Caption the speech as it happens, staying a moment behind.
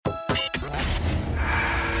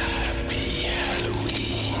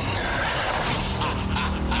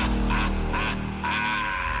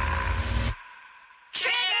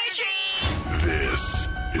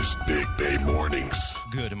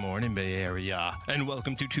area, and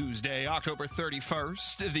welcome to Tuesday, October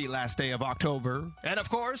 31st, the last day of October. And of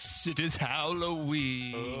course, it is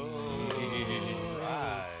Halloween. Oh,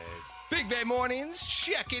 right. Big Bay Mornings,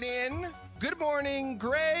 checking in. Good morning,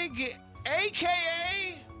 Greg,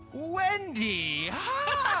 a.k.a. Wendy.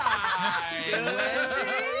 Hi,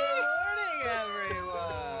 Good morning,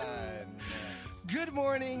 everyone. Good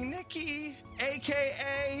morning, Nikki,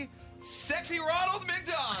 a.k.a. Sexy Ronald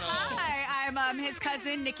McDonald. Hi, I'm his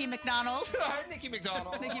cousin, Nikki McDonald. Hi, Nikki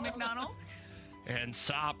McDonald. Nikki McDonald. And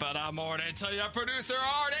top of the morning to your producer,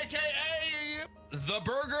 Art, a.k.a. The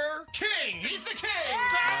Burger King. He's the king.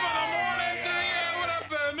 Top of the morning to you. What up,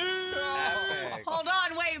 Benny? Epic. Hold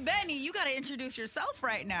on, wait, Benny, you got to introduce yourself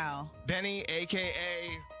right now. Benny,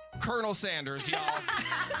 a.k.a. Colonel Sanders, y'all.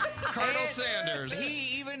 Colonel Sanders.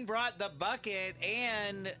 He even brought the bucket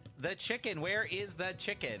and the chicken. Where is the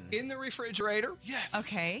chicken? In the refrigerator. Yes.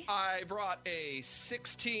 Okay. I brought a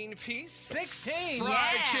 16-piece 16. fried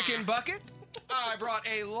Yeah. chicken bucket. I brought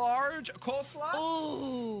a large coleslaw.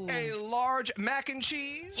 Ooh. A large mac and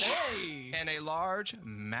cheese. Hey. And a large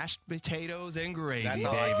mashed potatoes and gravy. That's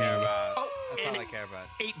all baby. I care about. Oh, That's and all I care about.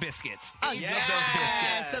 8 biscuits. Oh, 8 yes. of those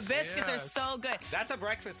biscuits. The biscuits are Yes. so good. That's a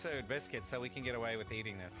breakfast food, biscuit, so we can get away with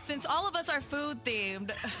eating this. Since all of us are food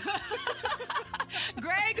themed,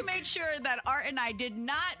 Greg made sure that Art and I did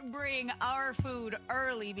not bring our food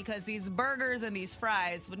early because these burgers and these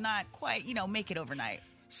fries would not quite, make it overnight.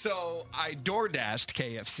 So I DoorDashed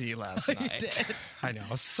KFC last night. did. I know.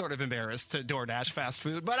 I was sort of embarrassed to DoorDash fast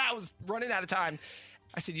food, but I was running out of time.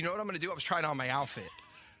 I said, you know what I'm going to do? I was trying on my outfit,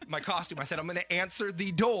 my costume. I said, I'm going to answer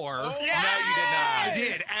the door. No, you did not. I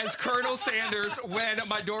did, as Colonel Sanders when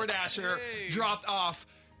my DoorDasher dropped off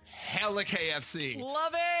hella KFC.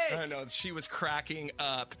 Love it. I know. She was cracking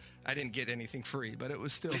up. I didn't get anything free, but it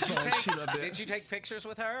was still fun. She loved it. Did you take pictures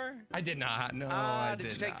with her? I did not. No, I did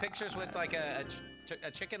Did you take not. pictures with like a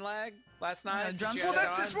chicken leg last night? Did you drumstick? have Well, it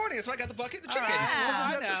that's on? this morning. That's why I got the bucket, the All chicken. right.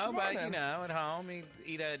 Yeah. Well, This I know, but morning. at home, you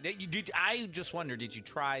eat a. I just wondered, did you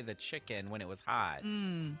try the chicken when it was hot?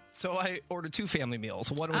 So I ordered 2 family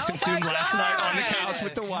meals. One was Oh consumed my last night on the God. couch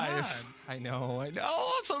with the wife. I know.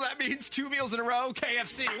 So that means 2 meals in a row.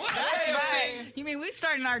 KFC. What? That's KFC. right. You mean we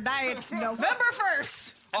started our diets November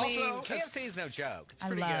 1st? I mean, Also, KFC is no joke. It's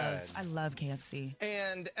pretty good. I love KFC.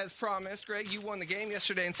 and as promised, Greg, you won the game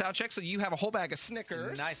yesterday in Soundcheck, so you have a whole bag of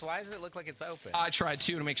Snickers. Nice. Why does it look like it's open? I tried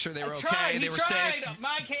too to make sure they were okay. Tried. They He were tried safe.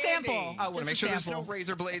 my candy. Sample. I want to Just make a sure there's no sample.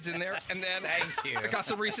 razor blades in there. And then Thank you. I got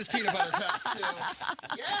some Reese's peanut butter cups too.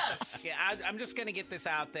 Yes. Yeah, I'm just going to get this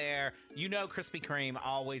out there. You know Krispy Kreme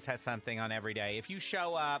always has something on every day. If you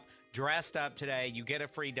show up dressed up today, you get a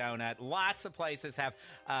free donut. Lots of places have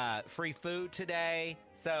free food today.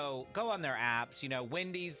 So go on their apps.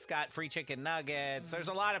 Wendy's got free chicken nuggets. There's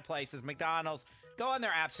a lot of places. McDonald's. Go on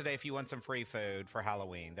their apps today if you want some free food for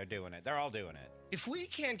Halloween. They're doing it. They're all doing it. If we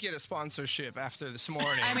can't get a sponsorship after this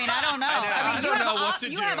morning, I mean, I don't know. I you don't have know what to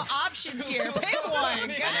you do. have options here. Pick one.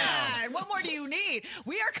 God, what more do you need?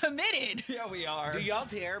 We are committed. yeah, we are. Do y'all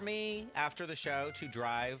dare me after the show to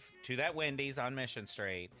drive to that Wendy's on Mission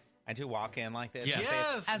Street and to walk in like this? Yes. and say,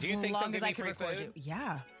 Yes. As Do you think long they'll as give I me can free record food? you.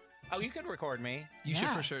 Yeah. Oh, you could record me. You should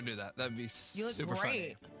Yeah. for sure do that. That'd be You look super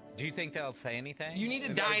great. funny. Do you think they'll say anything? You need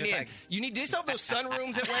to Or they're dine just in. like, Do you still have those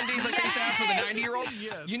sunrooms at Wendy's like they used to have for the Yes. 90-year-olds?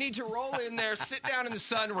 Yes. You need to roll in there, sit down in the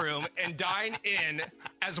sunroom, and dine in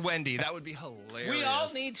as Wendy. That would be hilarious. we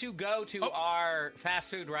all need to go to our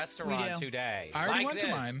fast food restaurant We do. today. I already like went to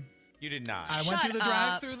this. mine. You did not. I went Shut through the up.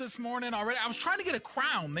 drive-through this morning already. I was trying to get a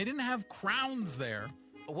crown. They didn't have crowns there.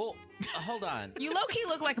 Well, hold on. You low-key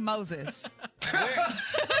look like Moses.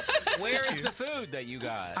 Where is the food that you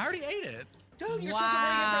got? I already ate it. Dude, you're supposed to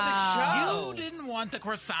bring it for the show. You didn't want the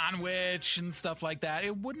croissant sandwich and stuff like that.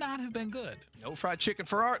 It would not have been good. No fried chicken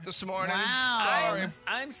for Art this morning. Wow. Sorry.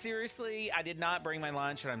 I'm seriously, I did not bring my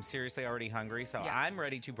lunch, and I'm seriously already hungry, so Yeah. I'm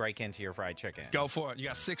ready to break into your fried chicken. Go for it. You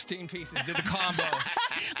got 16 pieces. Did the combo.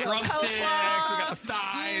 Drumsticks. We coleslaw. got the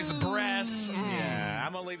thighs, the breasts. Yeah,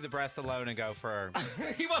 I'm going to leave the breast alone and go for...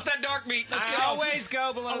 He wants that dark meat. Let's I go. always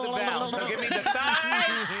go below the belt, so give me the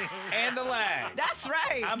thigh and the leg. That's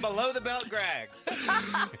right. I'm below the belt, Greg.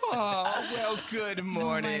 Oh, well, good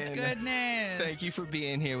morning. Oh, my goodness. Thank you for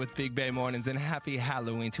being here with Big Bay Mornings, and happy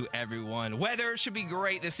Halloween to everyone. Weather should be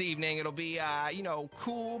great this evening. It'll be,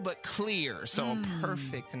 cool but clear, so a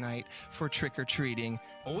perfect night for trick-or-treating.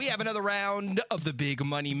 We have another round of the Big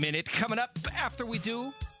Money Minute coming up after we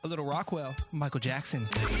do a little Rockwell, Michael Jackson.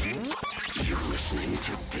 You're listening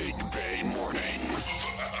to Big Bay Mornings.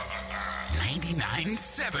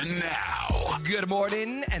 99.7 now. Good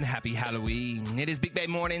morning and happy Halloween. It is Big Bay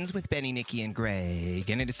Mornings with Benny, Nikki, and Greg.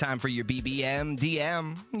 And it is time for your BBM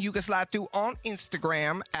DM. You can slide through on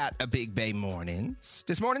Instagram at a Big Bay Mornings.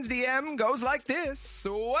 This morning's DM goes like this.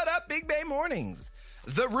 What up, Big Bay Mornings?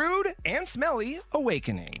 The rude and smelly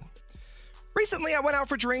awakening. Recently, I went out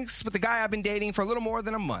for drinks with the guy I've been dating for a little more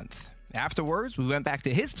than a month. Afterwards, we went back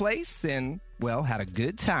to his place and, well, had a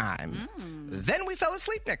good time. Then we fell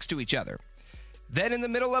asleep next to each other. Then in the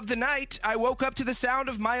middle of the night, I woke up to the sound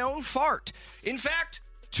of my own fart. In fact,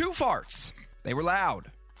 2 farts. They were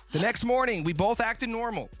loud. The next morning, we both acted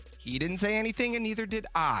normal. He didn't say anything and neither did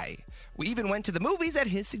I. We even went to the movies at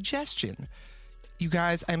his suggestion. You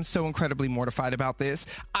guys, I'm so incredibly mortified about this.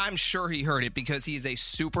 I'm sure he heard it because he's a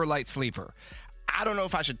super light sleeper. I don't know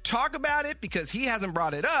if I should talk about it because he hasn't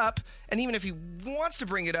brought it up. And even if he wants to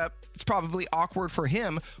bring it up, it's probably awkward for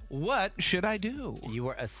him. What should I do? You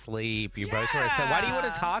were asleep. You both were asleep. Why do you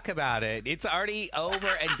want to talk about it? It's already over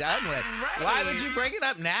and done with. Right. Why would you bring it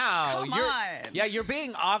up now? Come on. Yeah, you're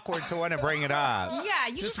being awkward to want to bring it up. Yeah,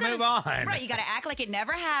 you just move gotta, on. Right, you got to act like it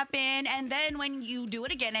never happened. And then when you do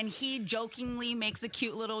it again and he jokingly makes a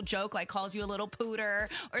cute little joke, like calls you a little pooter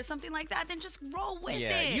or something like that, then just roll with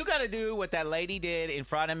it. You got to do what that lady did in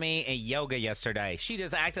front of me in yoga yesterday. She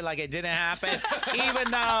just acted like it didn't happen, even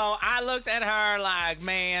though I looked at her like,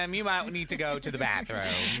 ma'am, you might need to go to the bathroom.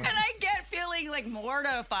 And I get feeling like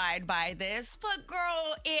mortified by this, but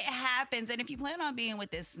girl, it happens. And if you plan on being with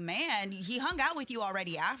this man, he hung out with you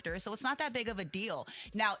already after, so it's not that big of a deal.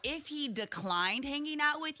 Now, if he declined hanging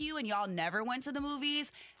out with you and y'all never went to the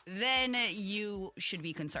movies, then you should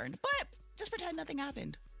be concerned. But just pretend nothing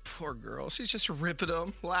happened. Poor girl. She's just ripping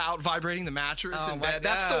them loud, vibrating the mattress in my bed.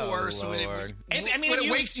 That's the worst when Lord. it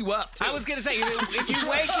If wakes you up, too. I was going to say, if you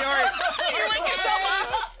wake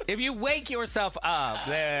if you wake yourself up,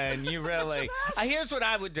 then you really... here's what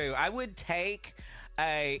I would do. I would take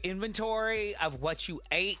a inventory of what you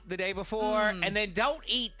ate the day before, and then don't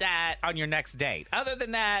eat that on your next date. Other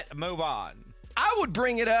than that, move on. I would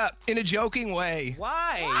bring it up in a joking way.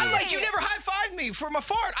 Why? I'm like, you never high-fived me for my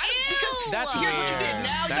fart. Because That's here's weird. what you did.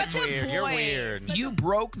 Now That's such a weird. boy. You're weird. you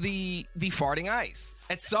broke the farting ice.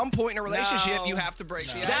 At some point in a relationship, No. you have to break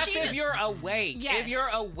the ice. That's if you're awake. Yes. If you're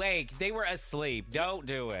awake, they were asleep. Don't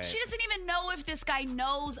do it. She doesn't even know if this guy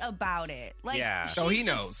knows about it. Like, Yeah. Oh, he she's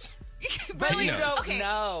knows. But Really? you don't Okay.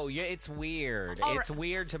 know. It's weird. All It's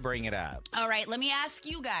weird to bring it up. All right, let me ask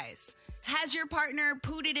you guys. Has your partner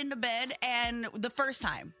pooted into bed and the first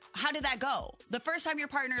time? How did that go? The first time your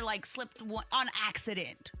partner slipped on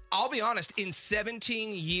accident. I'll be honest, in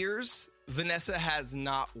 17 years, Vanessa has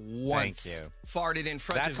not once Thank you. farted in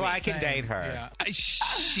front That's of me. why I can date her. Yeah.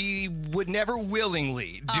 She would never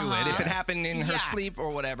willingly do it if it happened in her Yeah. sleep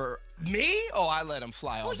or whatever. Me? Oh, I let him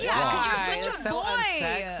fly all Well, day yeah, long. 'cause you're Why? such a It's so boy.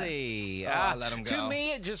 unsexy. Oh, I let him To go.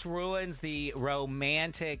 me, it just ruins the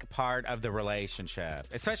romantic part of the relationship,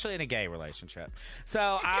 especially in a gay relationship.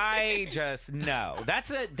 So I just no.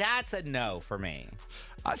 That's a no for me.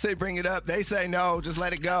 I say bring it up. They say no. Just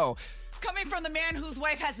let it go. Coming from the man whose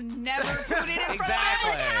wife has never pooted in front of him, Exactly.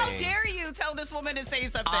 like, how dare you tell this woman to say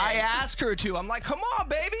something? I ask her to. I'm like, come on,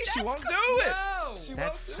 baby. She won't do it. No. She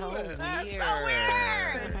That's won't so do it. That's so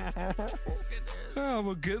weird. Oh,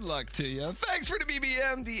 well, good luck to you. Thanks for the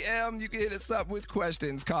BBM DM. You can hit us up with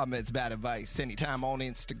questions, comments, bad advice anytime on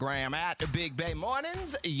Instagram at the Big Bay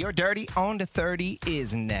Mornings. Your Dirty on the 30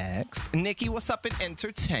 is next. Nikki, what's up in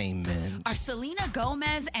entertainment? Are Selena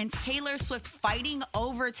Gomez and Taylor Swift fighting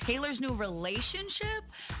over Taylor's new relationship?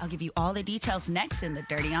 I'll give you all the details next in the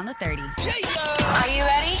Dirty on the 30. Are you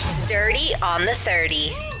ready? Dirty on the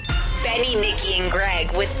 30. Benny, Nikki, and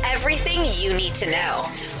Greg with everything you need to know.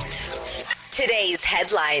 Today's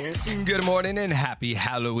headlines. Good morning and happy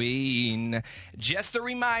Halloween. Just a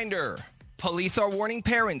reminder, police are warning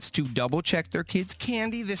parents to double check their kids'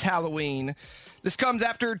 candy this Halloween. This comes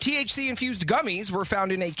after THC-infused gummies were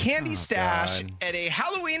found in a candy stash God. at a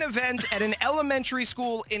Halloween event at an elementary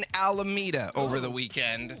school in Alameda over the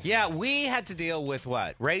weekend. Yeah, we had to deal with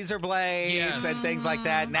what? Razor blades Yes. and things like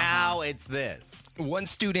that. Now it's this. One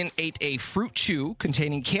student ate a fruit chew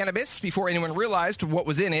containing cannabis before anyone realized what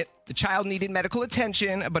was in it. The child needed medical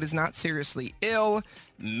attention, but is not seriously ill.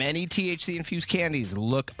 Many THC-infused candies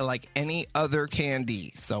look like any other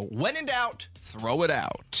candy. So when in doubt, throw it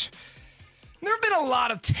out. There have been a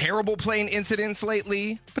lot of terrible plane incidents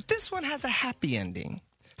lately, but this one has a happy ending.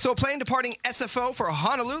 So a plane departing SFO for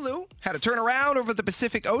Honolulu had to turn around over the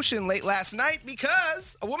Pacific Ocean late last night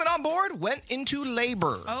because a woman on board went into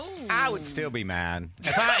labor. Oh. I would still be mad.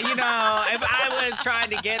 If I was trying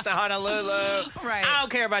to get to Honolulu, Right. I don't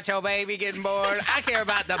care about your baby getting bored. I care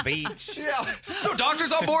about the beach. Yeah. So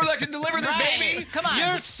doctors on board that can deliver this baby. Come on.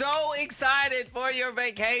 You're so excited for your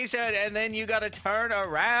vacation, and then you got to turn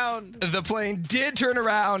around. The plane did turn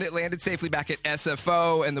around. It landed safely back at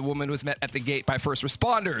SFO, and the woman was met at the gate by first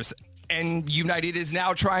responders. And United is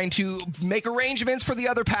now trying to make arrangements for the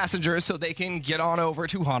other passengers so they can get on over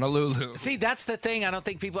to Honolulu. See, that's the thing I don't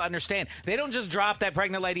think people understand. They don't just drop that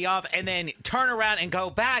pregnant lady off and then turn around and go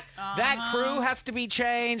back. That crew has to be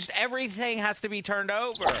changed. Everything has to be turned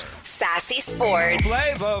over. Sassy Sports.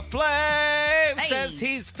 Flavor Flav Hey. says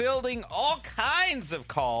he's fielding all kinds of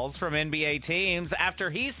calls from NBA teams after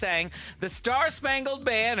he sang the Star-Spangled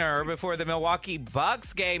Banner before the Milwaukee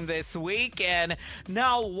Bucks game this weekend.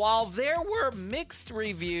 Now, while there were mixed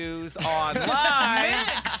reviews online,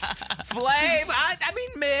 Flav, I mean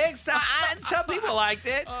mixed. Some people liked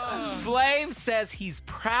it. Flav says he's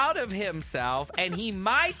proud of himself and he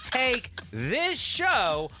might take this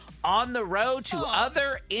show on the road to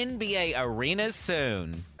other NBA arenas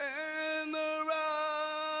soon. And the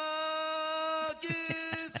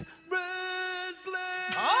Rockets, Red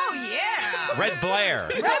Blair. Oh, yeah. Red Blair.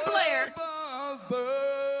 Red Blair.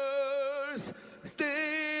 Bombers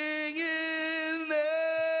staying in there.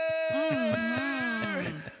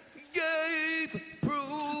 Gave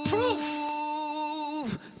proof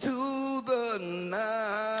to the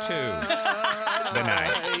night. The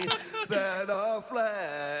night. That our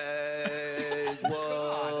flag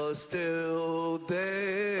was still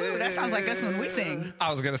there. Ooh, that sounds like us when we sing.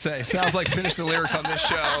 I was going to say, sounds like finish the lyrics on this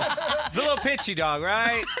show. It's a little pitchy, dog,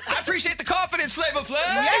 right? I appreciate the confidence, Flavor Flav.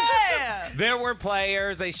 Yeah. There were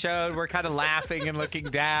players they showed were kind of laughing and looking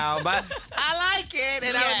down, but I like it,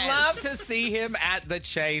 and I would love to see him at the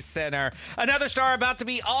Chase Center. Another star about to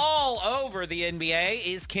be all over the NBA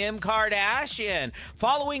is Kim Kardashian.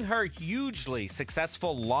 Following her hugely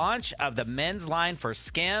successful launch of the men's line for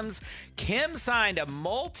Skims, Kim signed a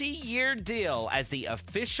multi-year deal as the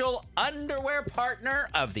official underwear partner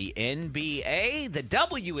of the NBA, the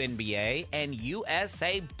WNBA, and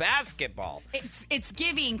USA Basketball. It's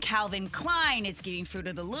giving Calvin Klein. It's giving Fruit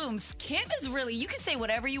of the Looms. Kim is really, you can say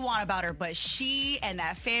whatever you want about her, but she and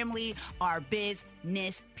that family are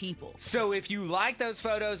business people. So if you like those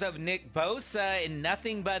photos of Nick Bosa in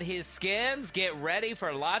nothing but his Skims, get ready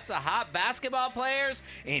for lots of hot basketball players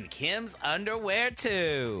in Kim's underwear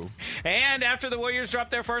too. And after the Warriors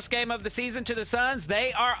dropped their first game of the season to the Suns,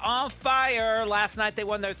 they are on fire. Last night they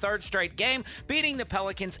won their third straight game, beating the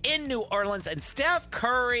Pelicans in New Orleans, and Steph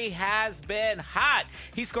Curry has been hot.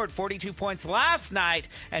 He scored 42 points last night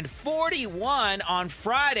and 41 on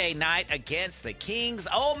Friday night against the Kings.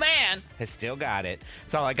 Old man has still got it.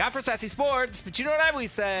 That's all I got for Sassy Sports, but you know what I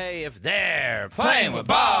always say, if they're playing with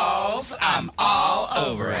balls, I'm all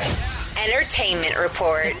over it. Entertainment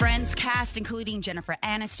Report. Friends cast, including Jennifer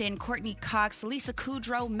Aniston, Courtney Cox, Lisa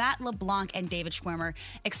Kudrow, Matt LeBlanc, and David Schwimmer,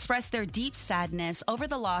 expressed their deep sadness over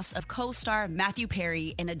the loss of co-star Matthew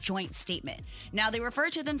Perry in a joint statement. Now, they refer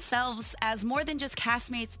to themselves as more than just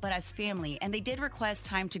castmates, but as family, and they did request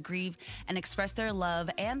time to grieve and express their love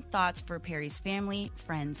and thoughts for Perry's family,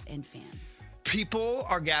 friends, and fans. People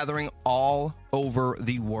are gathering all over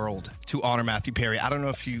the world to honor Matthew Perry. I don't know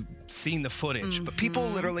if you've seen the footage, but people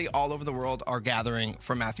literally all over the world are gathering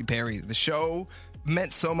for Matthew Perry. The show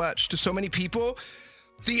meant so much to so many people.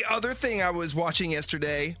 The other thing I was watching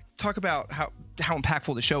yesterday, talk about how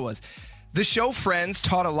impactful the show was. The show Friends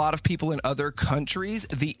taught a lot of people in other countries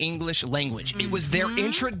the English language. It was their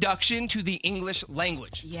introduction to the English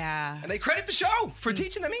language. Yeah. And they credit the show for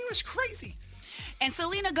teaching them English. Crazy. And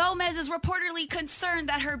Selena Gomez is reportedly concerned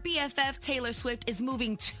that her BFF Taylor Swift is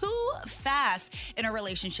moving too fast in a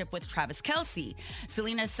relationship with Travis Kelce.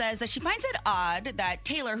 Selena says that she finds it odd that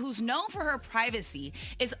Taylor, who's known for her privacy,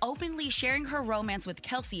 is openly sharing her romance with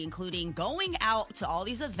Kelce, including going out to all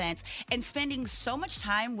these events and spending so much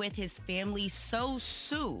time with his family so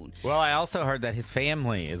soon. Well, I also heard that his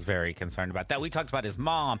family is very concerned about that. We talked about his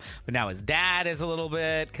mom, but now his dad is a little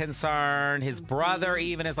bit concerned. His brother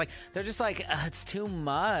even is like, they're just like, it's too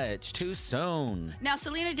much, too soon. Now,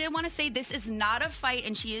 Selena did want to say this is not a fight,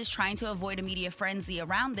 and she is trying to avoid a media frenzy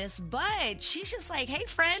around this, but she's just like, hey,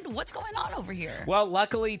 friend, what's going on over here? Well,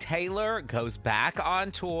 luckily, Taylor goes back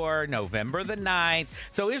on tour November the 9th.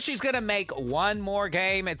 So if she's going to make one more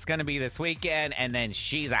game, it's going to be this weekend, and then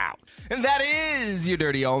she's out. And that is your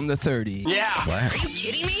Dirty on the 30. Yeah. Are you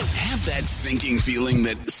kidding me? Have that sinking feeling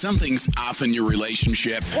that something's off in your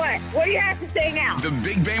relationship. What? What do you have to say now? The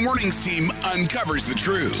Big Bay Mornings team uncovers the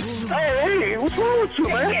truth. Hey, what's wrong with you,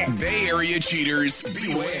 man? Bay Area cheaters,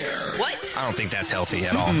 beware. What? I don't think that's healthy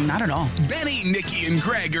at all. Not at all. Benny, Nikki, and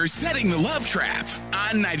Greg are setting the love trap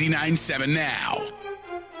on 99.7 now.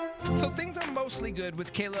 So things are mostly good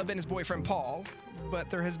with Caleb and his boyfriend Paul, but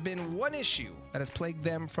there has been one issue that has plagued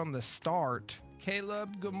them from the start.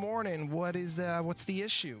 Caleb, good morning. What's the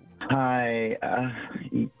issue? Hi.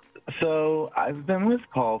 So I've been with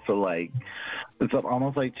Paul for it's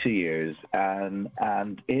almost 2 years, and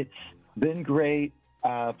it's been great.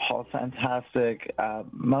 Paul's fantastic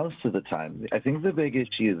most of the time. I think the big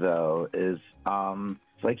issue though is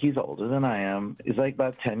he's older than I am. He's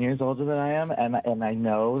about 10 years older than I am, and I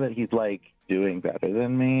know that he's doing better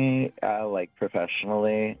than me,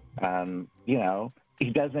 professionally. He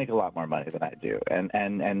does make a lot more money than I do,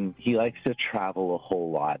 and he likes to travel a whole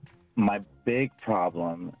lot. My big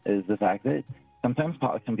problem is the fact that sometimes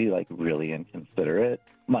Paul can be really inconsiderate.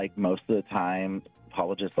 Most of the time, Paul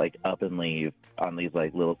will just up and leave on these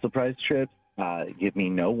little surprise trips, give me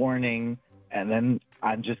no warning, and then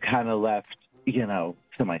I'm just kind of left,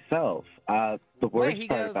 to myself. The worst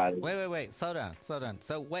part about it. Wait, slow down.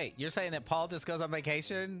 So wait, you're saying that Paul just goes on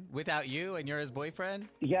vacation without you and you're his boyfriend?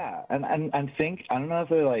 Yeah, and I don't know if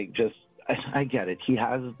they're I get it. He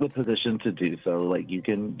has the position to do so. You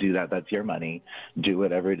can do that. That's your money. Do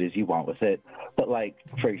whatever it is you want with it. But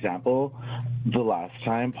for example, the last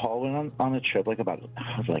time Paul went on a trip about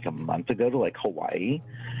a month ago to Hawaii,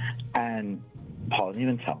 and Paul didn't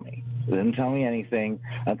even tell me. Didn't tell me anything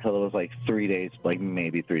until it was 3 days,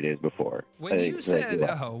 maybe 3 days before. When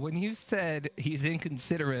you said he's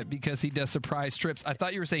inconsiderate because he does surprise trips, I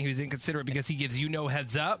thought you were saying he was inconsiderate because he gives you no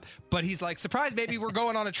heads up, but he's surprise, baby, we're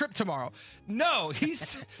going on a trip tomorrow. No,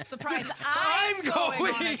 he's Surprise, I'm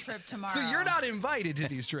going on a trip tomorrow. So you're not invited to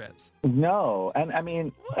these trips. No, and I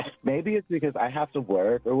mean, maybe it's because I have to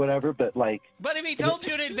work or whatever, but But if he told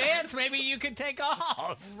you in advance, maybe you could take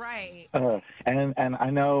off. Right. And I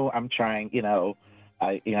know I'm trying,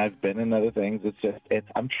 I've been in other things.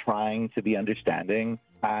 I'm trying to be understanding,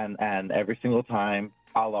 and every single time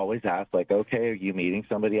I'll always ask okay, are you meeting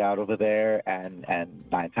somebody out over there? And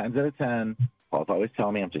 9 times out of 10, Paul's always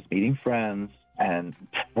telling me I'm just meeting friends, and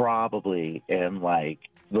probably in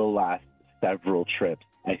the last several trips,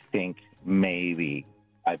 I think maybe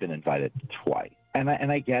I've been invited twice. And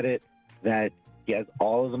I get it that he has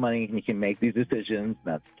all of the money and he can make these decisions.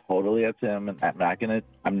 That's totally up to him. And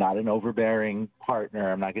I'm not an overbearing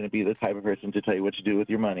partner. I'm not going to be the type of person to tell you what to do with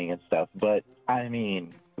your money and stuff. But I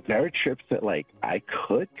mean, there are trips that I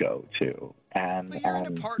could go to. But you're in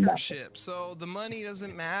a partnership, so the money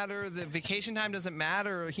doesn't matter. The vacation time doesn't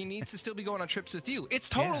matter. He needs to still be going on trips with you. It's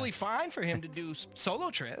totally fine for him to do solo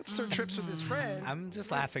trips or trips with his friends. I'm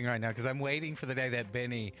just laughing right now because I'm waiting for the day that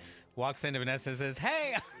Benny walks into Vanessa and says,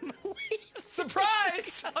 hey, I'm leaving.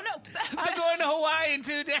 Surprise! Oh, no. I'm going to Hawaii in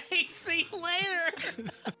 2 days. See you later.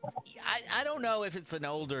 I don't know if it's an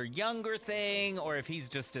older, younger thing or if he's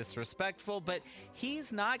just disrespectful, but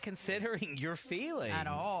he's not considering your feelings. At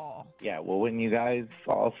all. Yeah, well, when you guys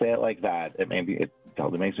all say it like that, it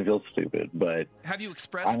totally makes me feel stupid. But have you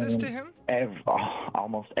expressed this to him?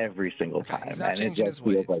 Almost every single time. He's not and changing it just his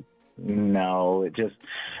ways. feels no,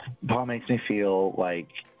 Paul makes me feel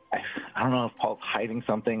I don't know if Paul's hiding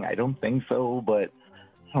something. I don't think so, but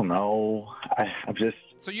I don't know. I'm just...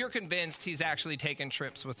 So you're convinced he's actually taking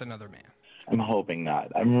trips with another man? I'm hoping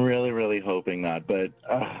not. I'm really, really hoping not.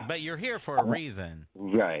 But you're here for a reason.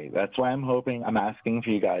 Right. That's why I'm hoping. I'm asking for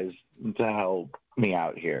you guys to help me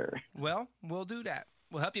out here. Well, we'll do that.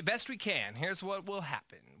 We'll help you best we can. Here's what will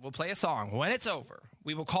happen. We'll play a song. When it's over,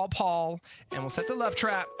 we will call Paul, and we'll set the love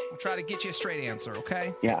trap. We'll try to get you a straight answer,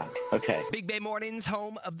 okay? Yeah, okay. Big Bay Mornings,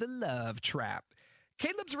 home of the love trap.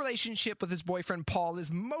 Caleb's relationship with his boyfriend Paul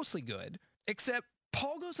is mostly good, except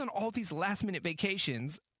Paul goes on all these last-minute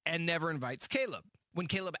vacations and never invites Caleb. When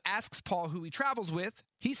Caleb asks Paul who he travels with,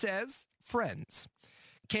 he says, friends.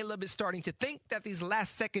 Caleb is starting to think that these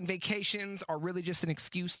last-second vacations are really just an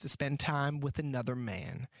excuse to spend time with another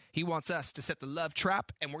man. He wants us to set the love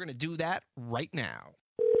trap, and we're going to do that right now.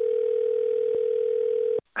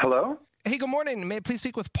 Hello? Hey, good morning. May I please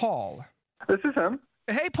speak with Paul? This is him.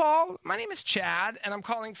 Hey, Paul. My name is Chad, and I'm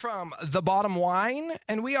calling from The Bottom Wine,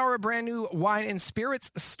 and we are a brand new wine and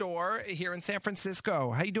spirits store here in San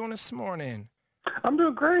Francisco. How you doing this morning? I'm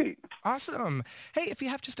doing great. Awesome. Hey, if you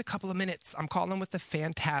have just a couple of minutes, I'm calling with a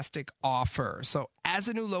fantastic offer. So as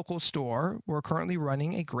a new local store, we're currently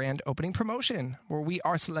running a grand opening promotion where we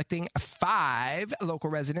are selecting 5 local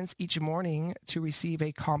residents each morning to receive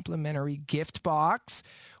a complimentary gift box,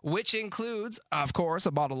 which includes, of course,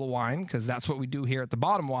 a bottle of wine, because that's what we do here at the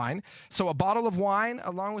Bottom Wine. So a bottle of wine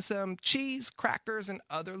along with some cheese, crackers, and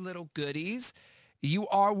other little goodies. You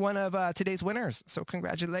are one of today's winners, so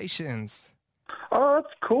congratulations. Oh,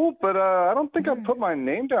 that's cool, but I don't think I put my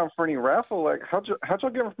name down for any raffle. Like, how'd y'all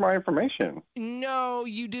get my information? No,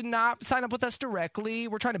 you did not sign up with us directly.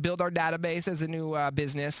 We're trying to build our database as a new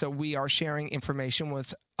business, so we are sharing information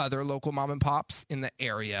with other local mom and pops in the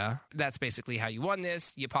area. That's basically how you won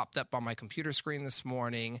this. You popped up on my computer screen this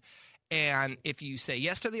morning. And if you say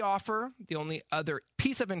yes to the offer, the only other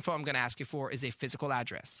piece of info I'm going to ask you for is a physical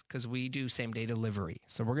address, because we do same-day delivery.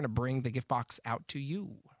 So we're going to bring the gift box out to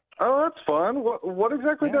you. Oh, that's fun. What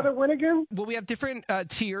exactly did I win again? Well, we have different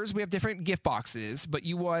tiers. We have different gift boxes, but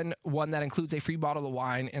you won one that includes a free bottle of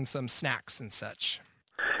wine and some snacks and such.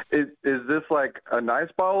 Is this like a nice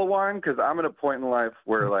bottle of wine? Because I'm at a point in life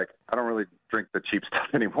where, like, I don't really drink the cheap stuff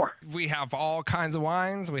anymore. We have all kinds of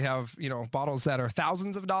wines. We have, bottles that are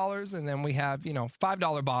thousands of dollars, and then we have,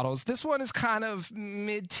 $5 bottles. This one is kind of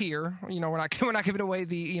mid-tier. We're not giving away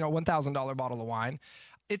the, $1,000 bottle of wine.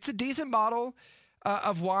 It's a decent bottle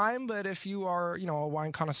of wine, but if you are, a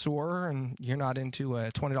wine connoisseur and you're not into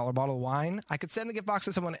a $20 bottle of wine, I could send the gift box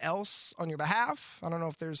to someone else on your behalf. I don't know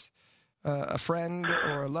if there's a friend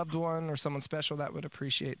or a loved one or someone special that would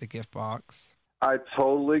appreciate the gift box. I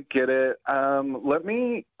totally get it. I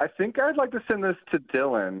think I'd like to send this to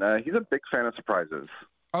Dylan. He's a big fan of surprises.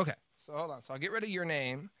 Okay, so hold on. So I'll get rid of your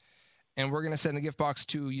name, and we're going to send the gift box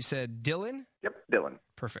to, you said Dylan? Yep, Dylan.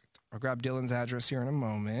 Perfect. I'll grab Dylan's address here in a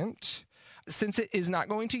moment. Since it is not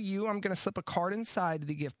going to you, I'm going to slip a card inside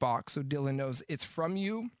the gift box so Dylan knows it's from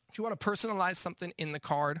you. Do you want to personalize something in the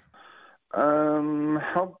card?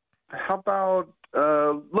 How about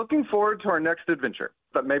looking forward to our next adventure,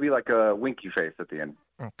 but maybe like a winky face at the end.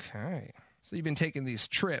 Okay. So you've been taking these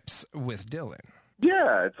trips with Dylan.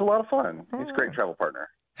 Yeah, it's a lot of fun. He's a great travel partner.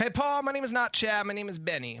 Hey, Paul, my name is not Chad. My name is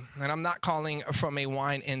Benny, and I'm not calling from a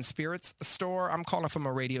wine and spirits store. I'm calling from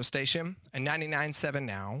a radio station, a 99.7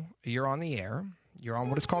 now. You're on the air. You're on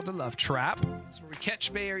what is called the Love Trap. It's where we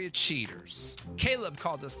catch Bay Area cheaters. Caleb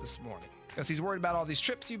called us this morning because he's worried about all these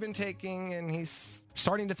trips you've been taking, and he's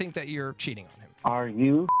starting to think that you're cheating on him. Are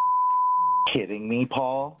you kidding me,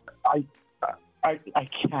 Paul? I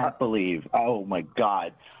can't believe. Oh, my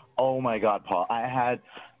God, Paul. I had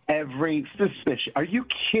every suspicion. Are you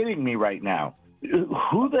kidding me right now?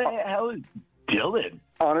 Who the hell is Dylan?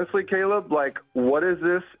 Honestly, Caleb, like, what is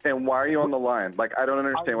this and why are you on the line? Like, I don't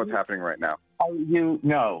understand what's happening right now.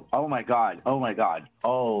 No. Oh, my God.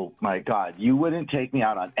 You wouldn't take me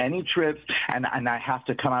out on any trips, and I have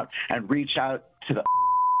to come out and reach out to the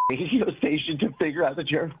radio station to figure out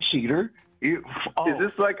that you're a cheater? Is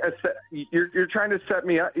this like you're trying to set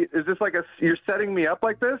me up? Is this like you're setting me up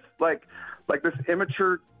like this? Like this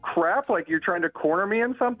immature crap? Like you're trying to corner me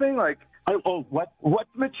in something? Like, what's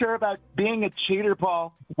mature about being a cheater,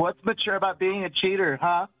 Paul? What's mature about being a cheater,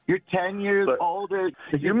 huh? You're 10 years older.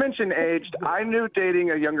 You mentioned aged. I knew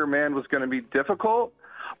dating a younger man was going to be difficult,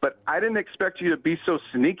 but I didn't expect you to be so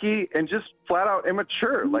sneaky and just flat out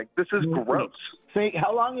immature. Like, this is gross. Say,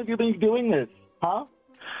 how long have you been doing this, huh?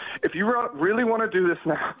 If you really want to do this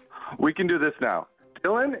now, we can do this now.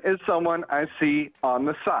 Dylan is someone I see on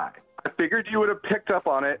the side. I figured you would have picked up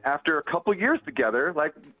on it after a couple years together.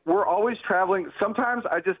 Like, we're always traveling. Sometimes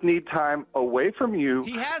I just need time away from you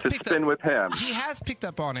to spend with him. He has picked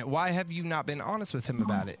up on it. Why have you not been honest with him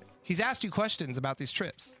about it? He's asked you questions about these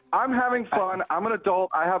trips. I'm having fun. I'm an adult.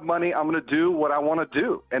 I have money. I'm going to do what I want to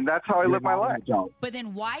do. And that's how I live my life. But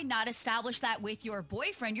then why not establish that with your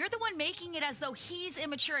boyfriend? You're the one making it as though he's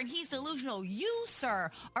immature and he's delusional. You, sir,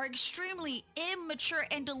 are extremely immature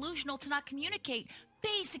and delusional to not communicate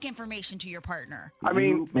basic information to your partner. I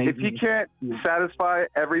mean, if he can't satisfy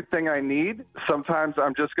everything I need, sometimes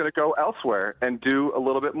I'm just going to go elsewhere and do a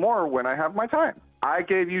little bit more when I have my time. I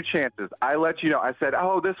gave you chances. I let you know. I said,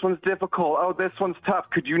 oh, this one's difficult. Oh, this one's tough.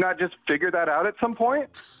 Could you not just figure that out at some point?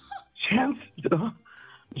 Chance,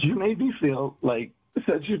 you made me feel like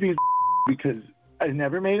such a piece of because I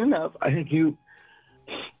never made enough. I think you...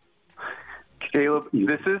 Caleb,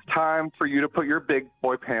 this is time for you to put your big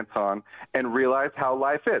boy pants on and realize how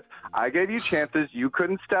life is. I gave you chances. You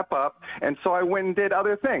couldn't step up, and so I went and did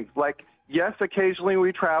other things. Like, Yes, occasionally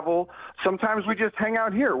we travel. Sometimes we just hang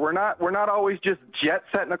out here. We're not always just jet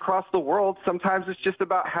setting across the world. Sometimes it's just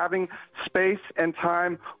about having space and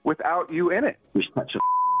time without you in it. You're such a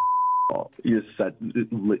you said,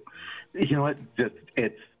 you know what?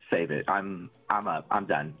 It's save it. I'm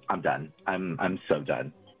done. I'm so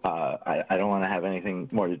done. I don't want to have anything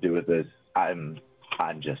more to do with this. I'm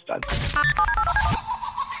just done.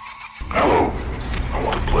 Hello. I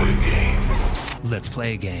want to play a game. Let's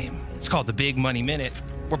play a game. It's called the Big Money Minute.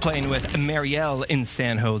 We're playing with Marielle in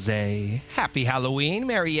San Jose. Happy Halloween,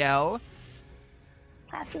 Marielle.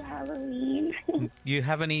 Happy Halloween. You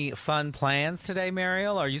have any fun plans today,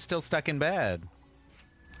 Mariel? Are you still stuck in bed?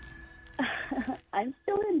 I'm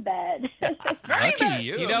still in bed. Lucky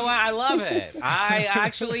you. You know what? I love it. I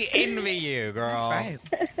actually envy you, girl. That's right.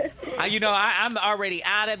 I'm already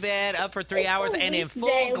out of bed, up for 3 hours, and in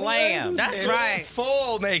full glam. That's right.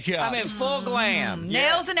 Full makeup. I'm in full glam.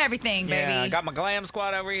 Nails and everything, baby. Yeah, I got my glam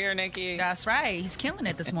squad over here, Nikki. That's right. He's killing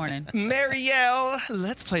it this morning. Marielle,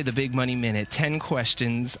 let's play the Big Money Minute. 10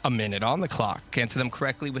 questions, a minute on the clock. Answer them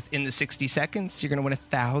correctly within the 60 seconds. You're going to win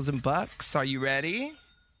 $1,000. Are you ready?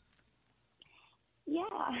 Yeah.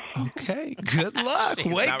 Okay, good luck.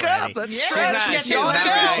 She's Wake not up. ready. Let's Yeah, stretch let's this. get Y'all this,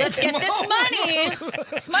 go. let's get this money.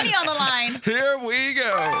 It's money on the line. Here we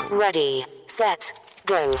go. Ready, set,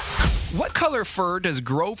 go. What color fur does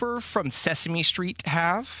Grover from Sesame Street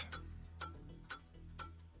have?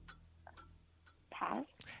 Pass.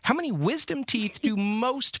 How many wisdom teeth do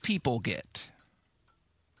most people get?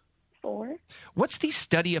 4. What's the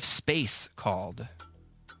study of space called?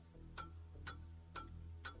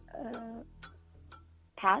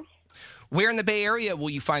 Pass. Where in the Bay Area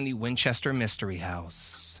will you find the Winchester Mystery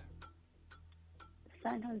House?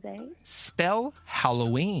 San Jose. Spell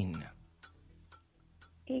Halloween.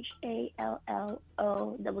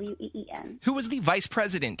 HALLOWEEN. Who was the vice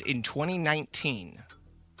president in 2019?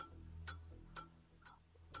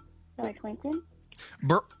 Hillary Clinton.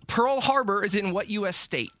 Pearl Harbor is in what U.S.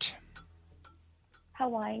 state?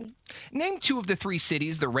 Hawaii. Name 2 of the 3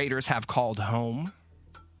 cities the Raiders have called home.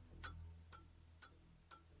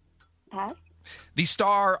 Pass. The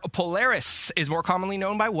star Polaris is more commonly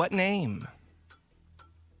known by what name?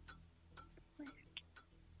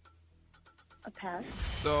 A pass.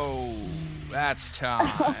 Oh, that's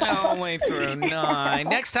time. Only through 9.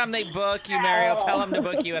 Next time they book you, Mariel, tell them to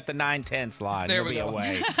book you at the 9:10 slot. There You'll we be go.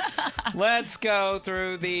 awake. Let's go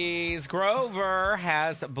through these. Grover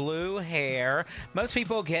has blue hair. Most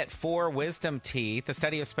people get 4 wisdom teeth. The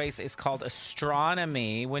study of space is called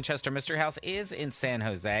astronomy. Winchester Mystery House is in San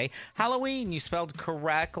Jose. Halloween, you spelled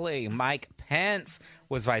correctly. Mike Pence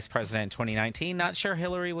was vice president in 2019. Not sure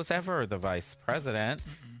Hillary was ever the vice president.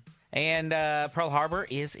 And Pearl Harbor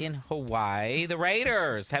is in Hawaii. The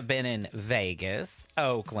Raiders have been in Vegas,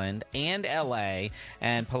 Oakland, and L.A.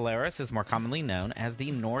 And Polaris is more commonly known as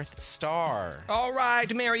the North Star. All right,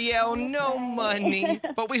 Marielle, no money.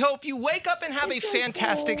 But we hope you wake up and have a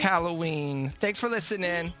fantastic Halloween. Thanks for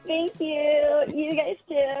listening. Thank you. You guys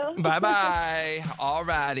too. Bye-bye. All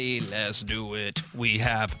righty, let's do it. We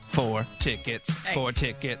have 4 tickets, 4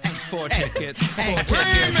 tickets, 4 tickets, 4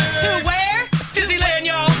 tickets. To where? Disneyland,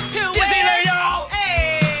 y'all. To Disneyland, where? y'all.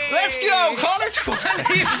 Hey. Let's go. Caller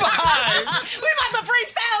 25. We're about to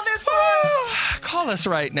freestyle this one. Call us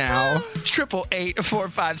right now.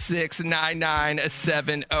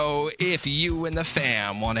 888-456-9970 if you and the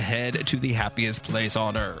fam want to head to the happiest place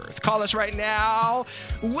on earth. Call us right now.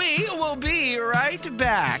 We will be right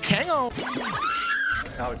back. Hang on.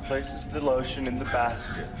 Now it places the lotion in the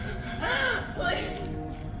basket.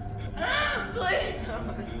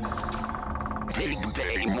 Big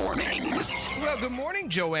Bay Mornings. Well, good morning,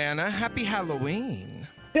 Joanna. Happy Halloween.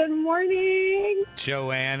 Good morning.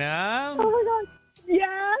 Joanna, Oh my God.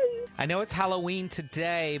 Yes. I know it's Halloween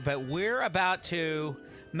today, but we're about to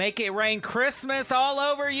make it rain Christmas all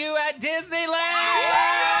over you at Disneyland.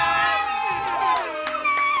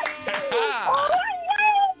 Oh,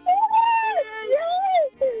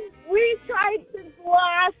 yes. We tried this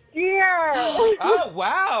last year. Oh,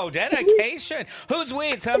 wow. Dedication. Who's we?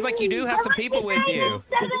 It sounds like you do have some people with you.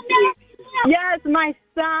 Yes, my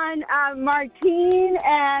son, Martine,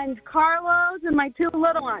 and Carlos, and my 2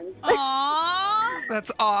 little ones. Aww.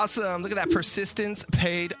 That's awesome. Look at that. Persistence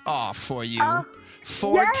paid off for you.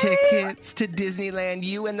 4 yay! tickets to Disneyland.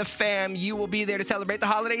 You and the fam, you will be there to celebrate the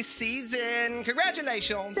holiday season.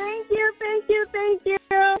 Congratulations. Thank you, thank you, thank you.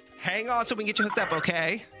 Hang on so we can get you hooked up,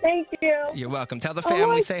 okay? Thank you. You're welcome. Tell the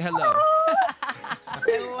family my say hello.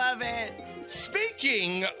 I love it.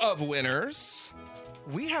 Speaking of winners,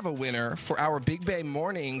 we have a winner for our Big Bay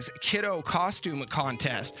Mornings Kiddo Costume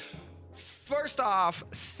Contest. First off,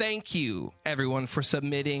 thank you, everyone, for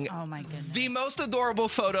submitting the most adorable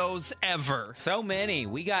photos ever. So many.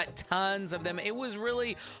 We got tons of them. It was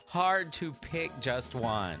really hard to pick just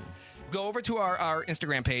one. Go over to our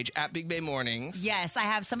Instagram page at Big Bay Mornings. Yes, I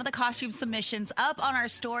have some of the costume submissions up on our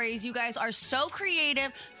stories. You guys are so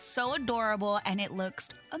creative, so adorable, and it looks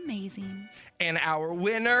amazing. And our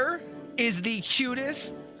winner is the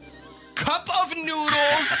cutest cup of noodles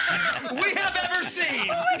we have ever seen.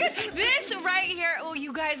 Oh my God. This right here,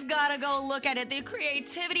 you guys gotta go look at it. The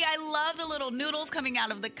creativity. I love the little noodles coming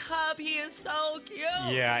out of the cup. He is so cute.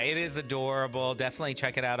 Yeah, it is adorable. Definitely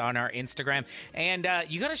check it out on our Instagram. And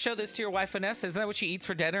you got to show this to your wife, Vanessa. Isn't that what she eats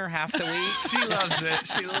for dinner half the week? She loves it.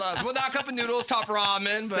 She loves. Well, not cup of noodles, top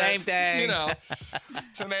ramen, but same thing. You know,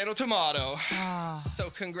 tomato. So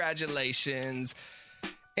congratulations.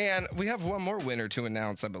 And we have one more winner to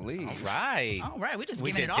announce, I believe. All right. We just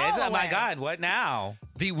giving did it all away. Oh, my God. What now?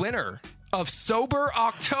 The winner of Sober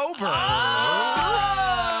October.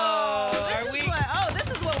 This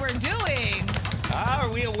is what we're doing. Are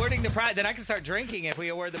we awarding the prize? Then I can start drinking if we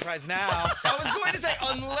award the prize now. I was going to say,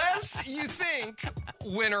 unless you think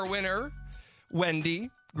winner, Wendy,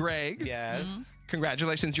 Greg. Yes.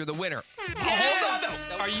 Congratulations, you're the winner. Hold on, though.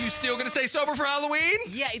 Are you still going to stay sober for Halloween?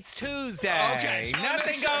 Yeah, it's Tuesday. Okay.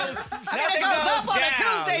 Nothing goes It goes up on a down.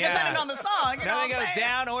 Tuesday, Yeah. depending on the song. You know Nothing what I'm goes saying?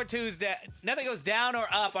 down or Tuesday. Nothing goes down or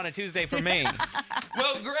up on a Tuesday for me.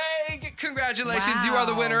 Well, Greg, congratulations. Wow. You are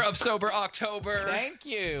the winner of Sober October. Thank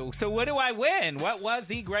you. So what do I win? What was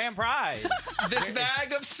the grand prize? This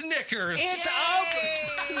bag of Snickers. It's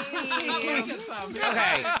open.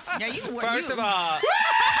 Okay. Yeah, First of all,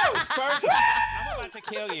 I'm about to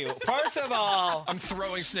kill you. First of all, I'm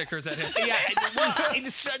throwing Snickers at him. Yeah, well,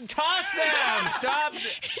 toss them. Stop.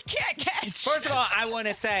 He can't catch. First of all, I want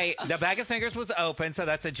to say the bag of Snickers was open, so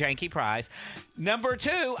that's a janky prize. Number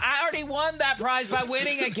two, I already won that prize by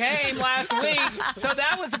winning a game last week, so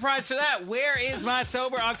that was the prize for that. Where is my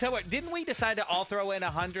Sober October? Didn't we decide to all throw in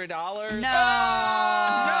 $100? No,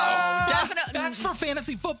 definitely. That's for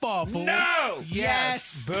fantasy football, fool. No.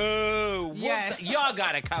 Yes. Boo. Yes. Y'all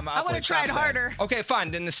got to come up I would have with tried something. harder. Okay,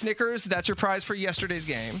 fine. Then the Snickers, that's your prize for yesterday's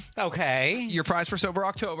game. Okay. Your prize for Sober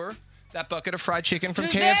October, that bucket of fried chicken from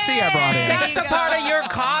Today. KFC I brought in. That's a part of your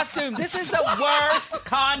costume. This is the worst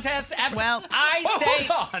contest ever. Well, I stayed.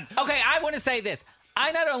 hold on. Okay, I want to say this.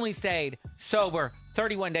 I not only stayed sober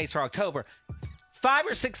 31 days for October, 5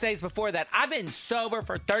 or 6 days before that, I've been sober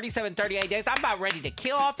for 37, 38 days. I'm about ready to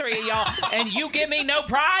kill all three of y'all, and you give me no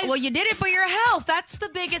prize? Well, you did it for your health. That's the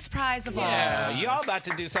biggest prize of all. Y'all about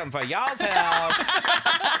to do something for y'all's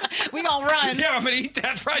health. We gonna run. Yeah, I'm going to eat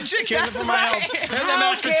that fried chicken That's for my right. health. And the How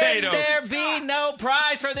mashed can potatoes. there be no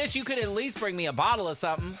prize for this? You could at least bring me a bottle of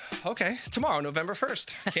something. Okay, tomorrow, November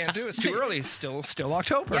 1st. Can't do it. It's too early. Still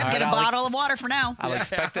October. Yep, get a I'll- bottle of water for now. I'll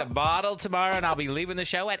expect a bottle tomorrow, and I'll be leaving the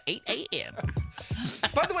show at 8 a.m.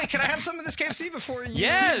 By the way, can I have some of this KFC before you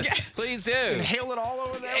Yes, please do. inhale it all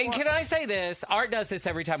over there? And can I say this? Art does this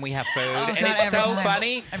every time we have food, and God, it's every so time.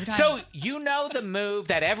 funny. Every time. So you know the move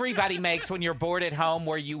that everybody makes when you're bored at home,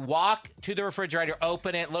 where you walk to the refrigerator,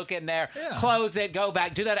 open it, look in there, close it, go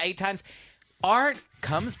back, do that 8 times. Art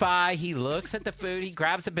comes by, he looks at the food, he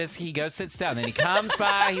grabs a biscuit, he goes, sits down. Then he comes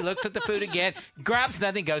by, he looks at the food again, grabs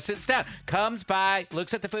nothing, goes, sits down. Comes by,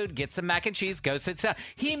 looks at the food, gets some mac and cheese, goes, sits down.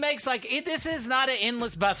 He makes this is not an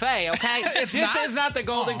endless buffet, okay? This is not the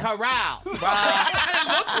Golden Corral. Looks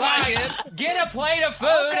like it. Get a plate of food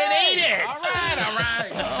and eat it. All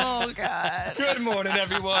right. Oh, God. Good morning,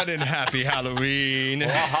 everyone, and happy Halloween.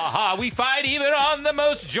 We fight even on the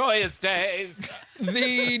most joyous days.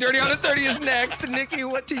 The Dirty on the 30 is next. Nikki,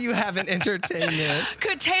 what do you have in entertainment?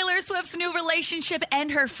 Could Taylor Swift's new relationship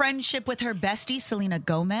end her friendship with her bestie, Selena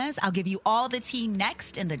Gomez? I'll give you all the tea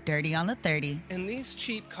next in the Dirty on the 30. And these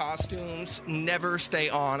cheap costumes never stay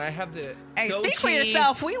on. I have the Hey, speak for goatee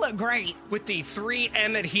yourself. We look great. with the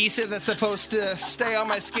 3M adhesive that's supposed to stay on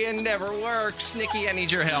my skin. Never works. Nikki, I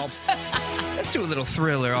need your help. Let's do a little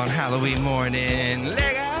Thriller on Halloween morning.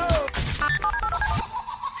 Let go.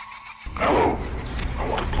 I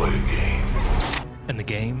want to play a game. And the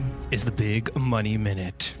game is the Big Money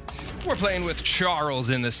Minute. We're playing with Charles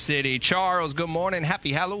in the city. Charles, good morning.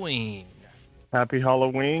 Happy Halloween. Happy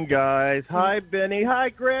Halloween, guys. Hi, Benny. Hi,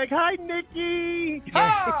 Greg. Hi, Nikki.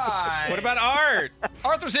 Hi. What about Art?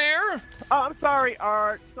 Arthur's here. Oh, I'm sorry,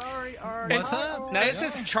 Art. Sorry, Art. What's up? Now, this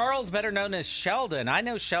is Charles, better known as Sheldon. I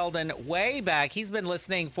know Sheldon way back. He's been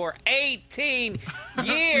listening for 18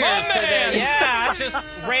 years. Yeah, I just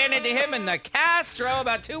ran into him in the Castro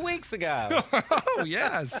about 2 weeks ago. Oh,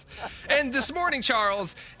 yes. And this morning,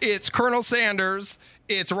 Charles, it's Colonel Sanders,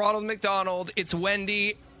 it's Ronald McDonald, it's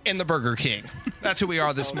Wendy, in the Burger King. That's who we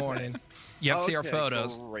are this morning. You have to see our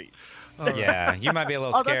photos. Great. Yeah, you might be a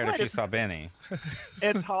little Oh, that's scared if right. you saw Benny.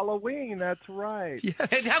 It's Halloween. That's right.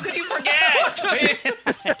 Yes. How could you forget?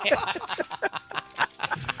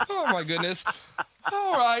 Oh, my goodness.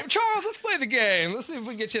 All right, Charles, let's play the game. Let's see if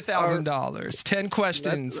we get you $1,000. 10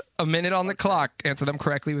 questions, a minute on the clock. Answer them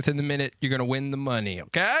correctly within the minute. You're going to win the money,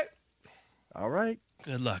 okay? All right.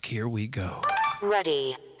 Good luck. Here we go.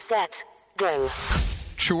 Ready, set, go.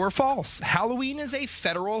 True or false? Halloween is a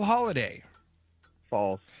federal holiday.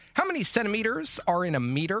 False. How many centimeters are in a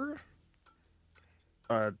meter?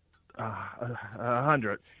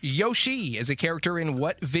 100. Yoshi is a character in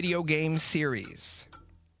what video game series?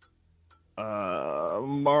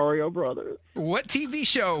 Mario Brothers. What TV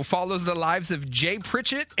show follows the lives of Jay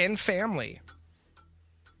Pritchett and family?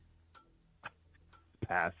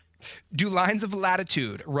 Pass. Do lines of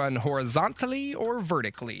latitude run horizontally or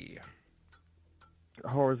vertically?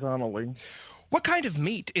 Horizontally. What kind of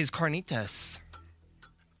meat is carnitas?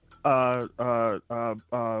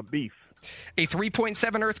 Beef. A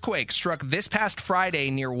 3.7 earthquake struck this past Friday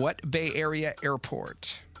near what Bay Area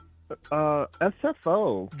airport?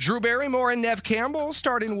 SFO. Drew Barrymore and Nev Campbell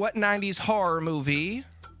starred in what 90s horror movie?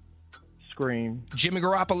 Scream. Jimmy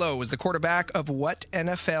Garoppolo is the quarterback of what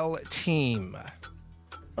NFL team?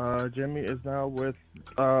 Jimmy is now with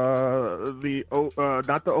not the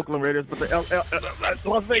Oakland Raiders, but the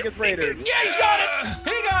Las Vegas Raiders. Yeah, he's got it.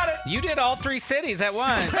 He got it. You did all 3 cities at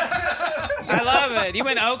once. I love it. You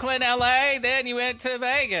went Oakland, LA, then you went to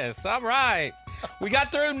Vegas. All right. We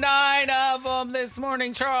got through 9 of them this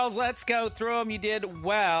morning. Charles, let's go through them. You did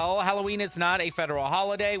well. Halloween is not a federal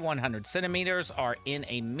holiday. 100 centimeters are in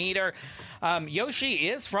a meter. Yoshi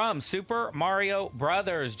is from Super Mario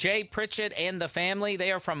Brothers. Jay Pritchett and the family,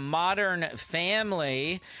 they are from Modern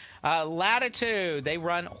Family. Latitude, they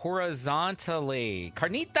run horizontally.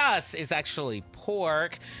 Carnitas is actually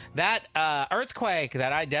pork. That earthquake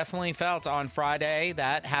that I definitely felt on Friday,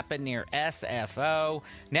 that happened near SFO.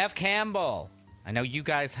 Nev Campbell, I know you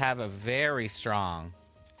guys have a very strong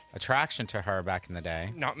attraction to her back in the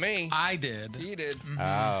day. Not me. I did. He did.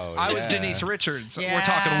 Oh, I was Denise Richards. We're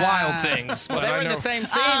talking wild things. Well, but they were I in know. the same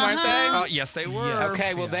scene, weren't they? Yes, they were. Yes.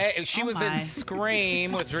 Okay, well, she was my. in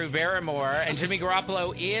Scream with Drew Barrymore, and Jimmy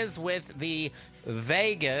Garoppolo is with the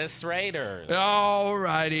Vegas Raiders. All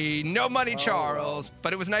righty. No money, Charles.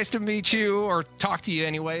 But it was nice to meet you, or talk to you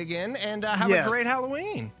anyway again, and have a Yes. great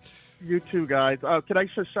Halloween. You too, guys. Can I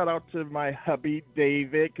just shout out to my hubby,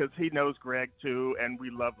 David, because he knows Greg, too, and we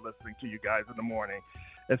love listening to you guys in the morning,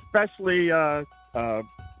 especially Bay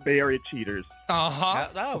Area Cheaters. Uh-huh.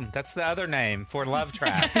 Oh, that's the other name for Love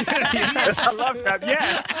Trap. I love that,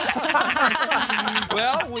 yeah.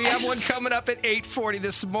 Well, we have one coming up at 8:40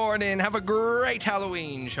 this morning. Have a great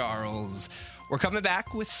Halloween, Charles. We're coming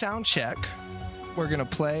back with Sound Check. We're going to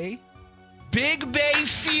play Big Bay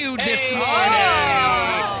Feud this morning.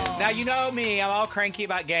 Now, you know me. I'm all cranky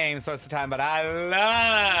about games most of the time, but I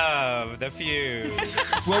love the feud.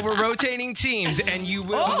 Well, we're rotating teams, and you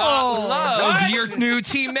will not love What? your new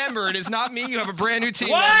team member. It is not me. You have a brand new team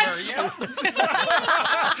What? member. Yeah.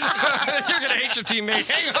 You're going to hate your teammate.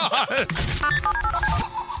 Hang on.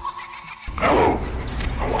 Hello.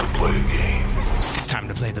 I want to play a game. It's time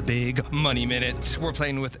to play the Big Money Minute. We're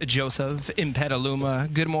playing with Joseph in Petaluma.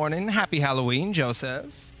 Good morning. Happy Halloween, Joseph.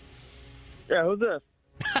 Yeah, who's this?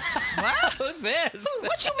 Who's this?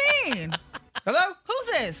 What you mean? Hello? Who's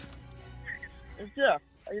this? It's Jeff.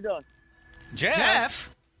 How you doing?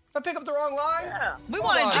 Jeff? I pick up the wrong line? Yeah. We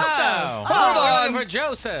wanted on. Joseph. Oh. Hold We're on. looking for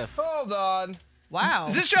Joseph. Hold on. Wow.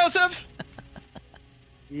 Is this Joseph?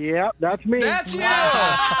 Yep, that's me. That's you.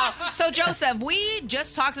 So, Joseph, we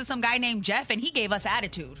just talked to some guy named Jeff, and he gave us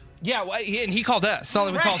attitude. Yeah, well, and he called us.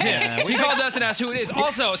 Solid, we called him. Yeah, He called us and asked who it is.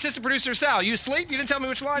 Also, assistant producer Sal, you asleep? You didn't tell me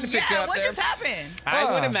which line to pick Yeah, up what there. just happened?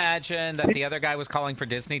 I would imagine that the other guy was calling for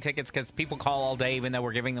Disney tickets because people call all day even though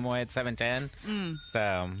we're giving them away at 7:10.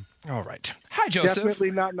 So, All right. Hi, Joseph.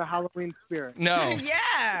 Definitely not in the Halloween spirit. No.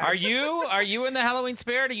 Yeah. are you in the Halloween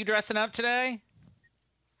spirit? Are you dressing up today?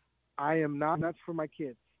 I am not. That's for my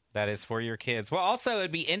kids. That is for your kids. Well, also,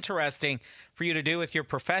 it'd be interesting for you to do with your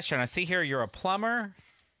profession. I see here you're a plumber.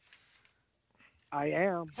 I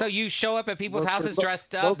am. So you show up at people's houses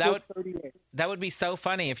dressed up. That would be so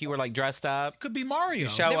funny if you were like dressed up. Could be Mario.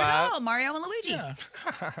 Show There we up. go, Mario and Luigi. Yeah.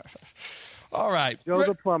 All right. Joe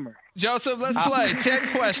the plumber. Joseph, let's play.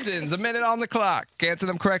 10 questions, a minute on the clock. Answer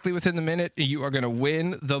them correctly within the minute. You are going to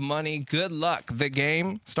win the money. Good luck. The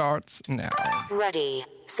game starts now. Ready,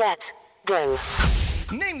 set, go.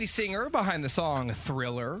 Name the singer behind the song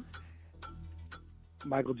Thriller.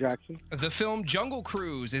 Michael Jackson. The film Jungle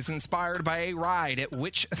Cruise is inspired by a ride at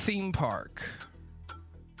which theme park?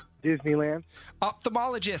 Disneyland.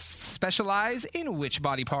 Ophthalmologists specialize in which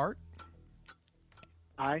body part?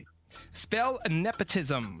 Eye. Spell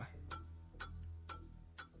nepotism.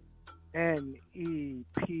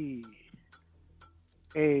 Nepatism.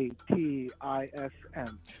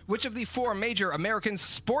 Which of the 4 major American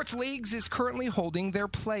sports leagues is currently holding their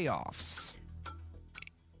playoffs?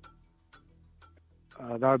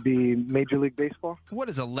 That would be Major League Baseball. What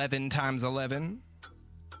is 11 times 11?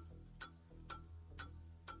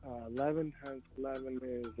 11 times 11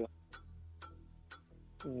 is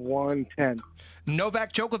 110.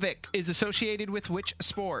 Novak Djokovic is associated with which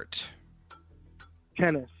sport?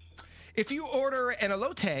 Tennis. If you order an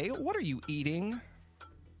elote, what are you eating?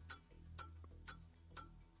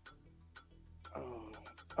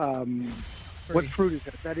 What fruit is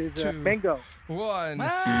that? That is 2, mango. 1.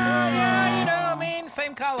 Yeah, you know what I mean?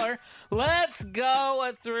 Same color. Let's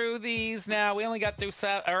go through these now. We only got through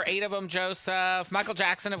 8 of them, Joseph. Michael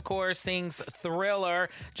Jackson, of course, sings Thriller.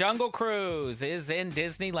 Jungle Cruise is in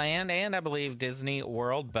Disneyland and I believe Disney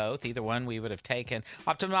World, both. Either one we would have taken.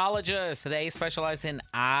 Ophthalmologists, they specialize in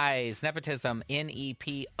eyes. Nepotism,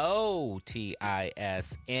 Nepotism.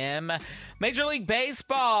 Major League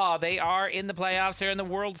Baseball, they are in the playoffs. They're in the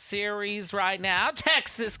World Series right now.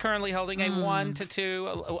 Texas currently holding a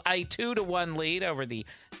 2-1 lead over the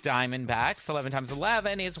Diamondbacks. 11 times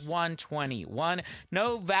 11 is 121.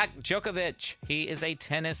 Novak Djokovic, he is a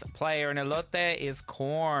tennis player, and elote is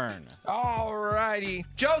corn. All righty.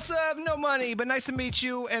 Joseph, no money, but nice to meet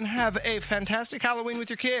you, and have a fantastic Halloween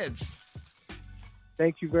with your kids.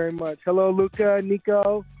 Thank you very much. Hello, Luca,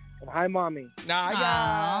 Nico, and hi, Mommy. Hi,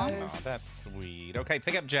 guys. Oh, that's sweet. Okay,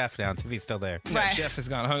 pick up Jeff now, if he's still there. No, Jeff has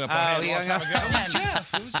gone hung up on him a long time ago. It was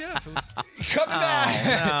Jeff. It was Jeff. It was... Coming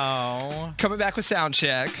back. No. Coming back with Sound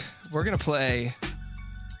Check. We're going to play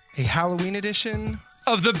a Halloween edition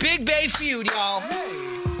of the Big Bay Feud, y'all.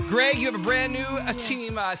 Greg, you have a brand new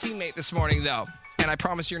teammate this morning, though. And I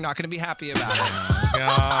promise you're not going to be happy about it. Oh,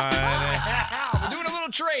 God. We're doing a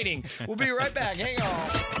little trading. We'll be right back. Hang on.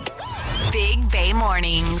 Big Bay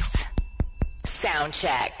Mornings. Sound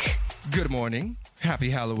check. Good morning. Happy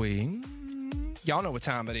Halloween. Y'all know what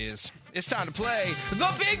time it is. It's time to play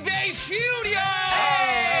the Big Bay Feud, y'all!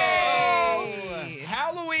 Hey!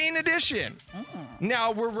 Halloween edition.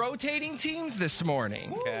 Now, we're rotating teams this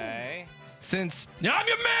morning. Okay. Since I'm your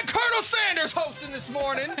man, Colonel Sanders, hosting this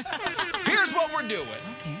morning, here's what we're doing.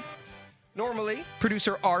 Okay. Normally,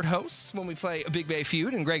 producer Art hosts when we play a Big Bay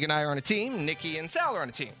Feud, and Greg and I are on a team. Nikki and Sal are on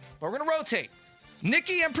a team. But we're going to rotate.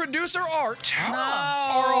 Nikki and producer Art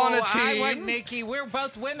are on a team. I want Nikki. We're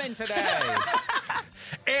both women today.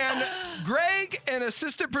 And Greg and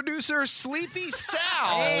assistant producer Sleepy Sal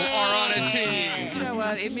are on a team. You know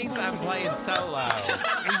what? It means I'm playing solo.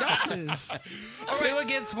 It does. 2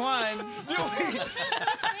 against 1.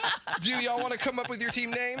 Do y'all want to come up with your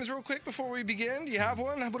team names real quick before we begin? Do you have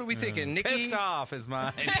one? What are we thinking? Nikki? Pissed off is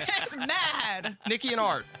mine. It's mad. Nikki and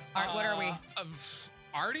Art. Art, what are we?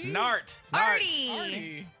 Artie? Nart.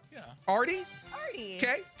 Artie. Yeah. Artie? Artie.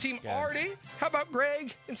 Okay, team Good. Artie. How about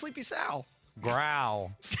Greg and Sleepy Sal?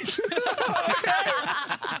 Growl.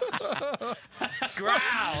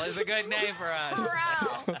 Growl is a good name for us.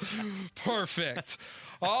 Growl. Perfect.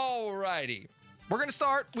 All righty. We're going to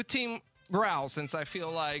start with Team Growl since I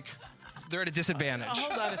feel like they're at a disadvantage.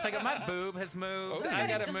 Hold on a second. My boob has moved. I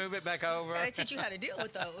got to move it back over. Gotta teach you how to deal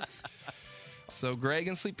with those. So Greg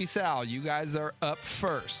and Sleepy Sal, you guys are up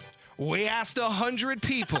first. We asked 100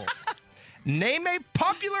 people. Name a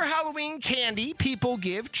popular Halloween candy people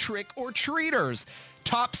give trick-or-treaters.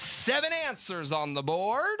 Top 7 answers on the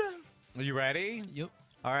board. Are you ready? Yep.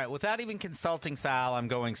 All right. Without even consulting Sal, I'm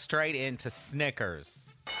going straight into Snickers.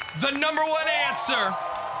 The number 1 answer.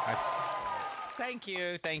 That's... Thank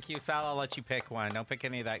you, Sal. I'll let you pick one. Don't pick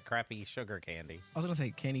any of that crappy sugar candy. I was going to say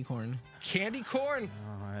candy corn. Candy corn.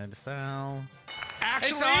 All right, Sal.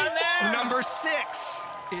 Actually, It's on there. number 6.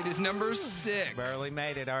 It is number 6. Barely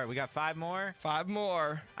made it. All right, we got 5 more. 5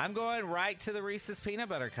 more. I'm going right to the Reese's Peanut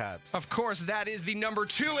Butter Cups. Of course, that is the number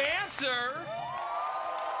 2 answer.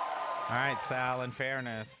 All right, Sal, in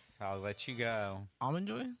fairness, I'll let you go. Almond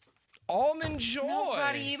Joy? Almond Joy.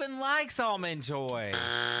 Nobody even likes Almond Joy.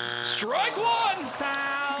 Strike 1.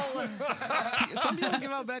 Sal. Some people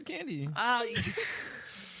give out bad candy.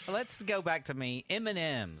 Let's go back to me.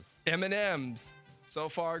 M&M's. M&M's. So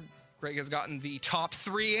far, Greg has gotten the top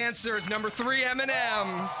 3 answers. Number 3,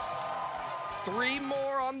 M&M's. 3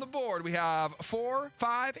 more on the board. We have 4,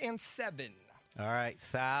 5, and 7. All right,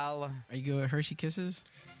 Sal. Are you good with Hershey Kisses?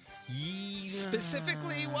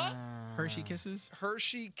 Specifically what? Hershey Kisses?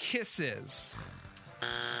 Hershey Kisses.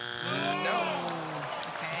 No.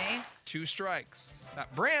 Okay. 2 strikes.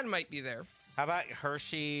 That brand might be there. How about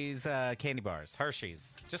Hershey's candy bars?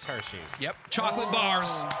 Hershey's. Just Hershey's. Yep. Chocolate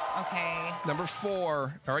bars. Okay. Number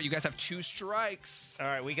 4. All right, you guys have 2 strikes. All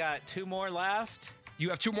right, we got 2 more left. You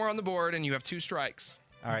have 2 more on the board, and you have 2 strikes.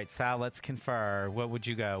 All right, Sal, let's confer. What would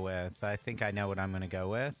you go with? I think I know what I'm going to go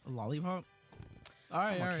with. A lollipop? All right,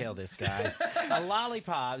 I'm all going right. to kill this guy. A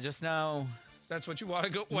lollipop. Just no. That's what you want to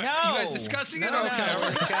go? What, No. You guys discussing it? No, Okay. no,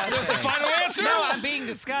 we're discussing. The final answer? No, I'm being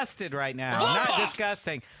disgusted right now. Lollipop. Not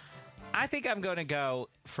disgusting. I think I'm going to go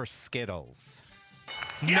for Skittles.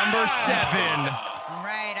 Number 7. All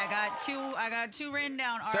right, I got two written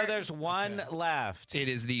down. So Art. there's one left. It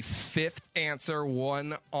is the 5th answer,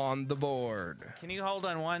 1 on the board. Can you hold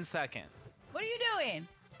on 1 second? What are you doing?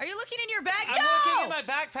 Are you looking in your bag? I'm looking in my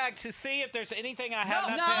backpack to see if there's anything I have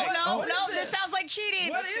not picked. No, this sounds like cheating.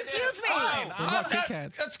 What is Excuse this? me. Fine. What about Kit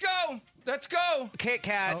Kats? Let's go. Let's go. Kit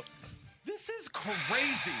Kat. Oh. This is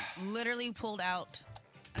crazy. Literally pulled out.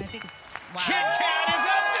 I think it's wow. Kit Kat is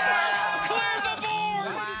up there. Clear the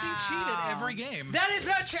board. Why does he cheat at every game? That is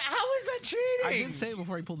not how is that cheating? I did say it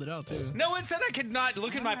before he pulled it out, too. No one said I could not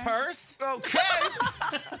look in my purse. Okay.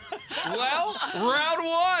 Well, round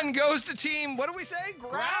 1 goes to team, what do we say?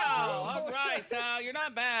 Growl. All right, Sal, you're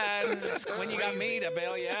not bad. When you got me to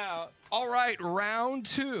bail you out. All right, round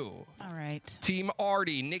 2. All right. Team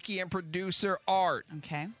Artie, Nikki, and producer Art.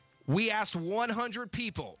 Okay. We asked 100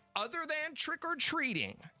 people, other than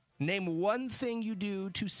trick-or-treating, name one thing you do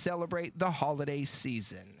to celebrate the holiday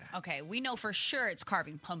season. Okay, we know for sure it's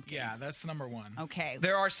carving pumpkins. Yeah, that's number 1. Okay.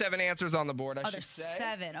 There are 7 answers on the board, I should there's say.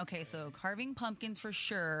 7. Okay, so carving pumpkins for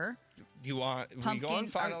sure. You want, we Pumpkin- going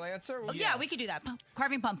final answer? Oh, yeah, we could do that.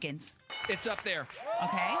 Carving pumpkins. It's up there.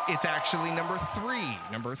 Okay. It's actually number 3.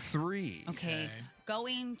 Number 3. Okay.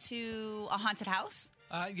 Going to a haunted house.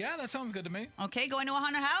 Yeah, that sounds good to me. Okay, going to a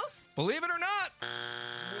haunted house. Believe it or not,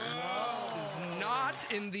 is not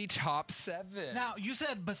in the top 7. Now, you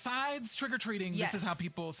said besides trick-or-treating, Yes. this is how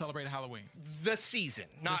people celebrate Halloween. The season,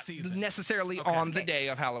 not season. necessarily Okay. on the day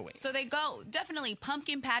of Halloween. So they go definitely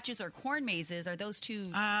pumpkin patches or corn mazes. Are those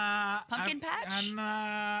two pumpkin patch?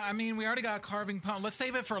 I mean, we already got carving pumpkin. Let's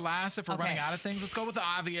save it for last if we're Okay. running out of things. Let's go with the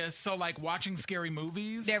obvious. So, like watching scary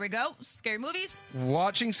movies. There we go. Scary movies.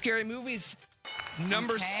 Watching scary movies.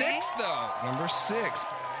 Number Okay. 6, though. Number 6.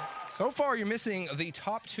 So far, you're missing the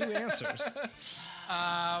top 2 answers.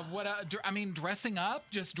 Dressing up,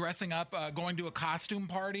 just dressing up, going to a costume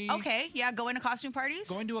party. Okay, yeah, going to costume parties.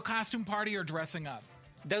 Going to a costume party or dressing up.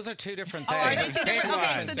 Those are 2 different Oh, things. are they 2 different? Okay,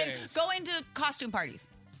 Right. so then going to costume parties.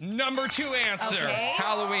 Number 2 answer. Okay.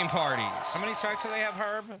 Halloween parties. How many strikes do they have,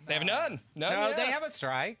 Herb? They have none. None No, yet. they have a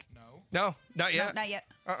strike. No, not No, yet. not yet.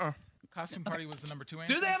 Costume party was the number 2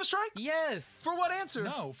 answer. Do they have a strike? Yes. For what answer?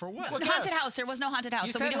 No, for what? What Haunted guess? house. There was no haunted house,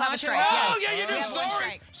 You so we said do have a haunted strike. house? Yes. Oh, yeah, you We do. have one Sorry.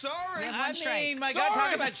 strike. Sorry. We have I one strike. mean, my God,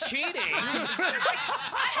 talk about cheating.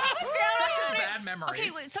 That's just bad memory.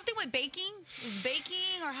 Okay, wait, something with baking?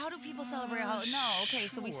 Baking, or how do people celebrate Halloween? No, okay,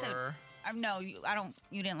 so we said. Sure. No, I don't.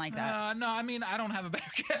 You didn't like that. No, I mean, I don't have a better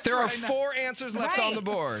guess. There are right now. 4 answers left on Right. the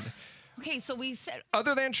board. Okay, so we said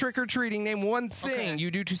Other than trick-or-treating, name one thing Okay.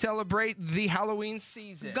 you do to celebrate the Halloween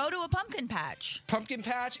season. go to a pumpkin patch. Pumpkin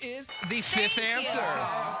patch is the 5th Thank you. answer.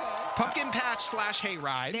 Pumpkin patch /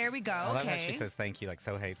 hayride. There we go. I love how she Okay. says thank you, like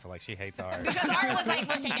so hateful, like she hates art. Because Art was like,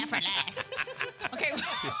 we'll say that for last. Okay.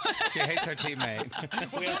 She hates her teammate.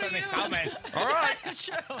 We have something in common. All right.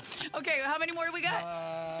 True. Okay, how many more do we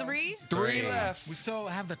got? 3? 3 left. We still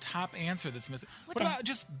have the top answer that's missing. What about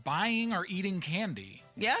just buying or eating candy?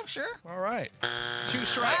 Yeah, sure. All right. 2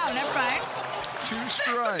 strikes. Oh, never mind. 2 That's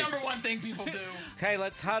the strikes. number 1 thing people do. Okay,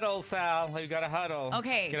 let's huddle, Sal. We got to huddle.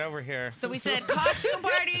 Okay. Get over here. So we said costume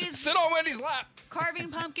parties, Sit on Wendy's lap.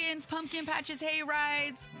 carving pumpkins, pumpkin patches, hay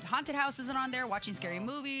rides, haunted house isn't on there, watching scary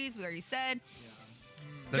movies, we already said.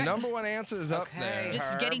 The number 1 answer is up Okay. there.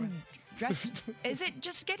 Just Herb. getting dressed. Is it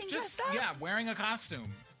just getting Just, dressed up? yeah, wearing a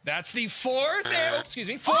costume. That's the 4th. Excuse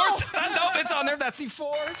me. 4th. No, it's on there. That's the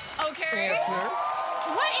 4th Okay. answer.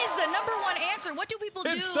 What is the number 1 answer? What do people do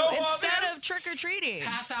It's so instead obvious. of trick or treating?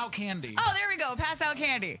 Pass out candy. Oh, there we go. Pass out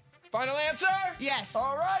candy. Final answer? Yes.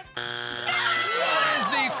 All right. That is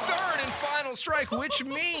the 3rd and final strike, which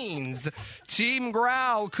means Team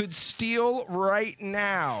Growl could steal right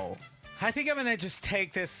now. I think I'm going to just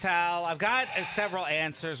take this, Sal. I've got several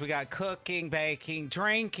answers. We got cooking, baking,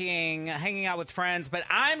 drinking, hanging out with friends. But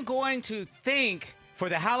I'm going to think for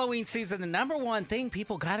the Halloween season, the number 1 thing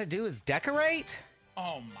people got to do is decorate.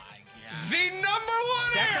 Oh, my God. The number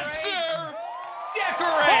 1 Decorate. answer,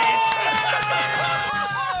 decorate.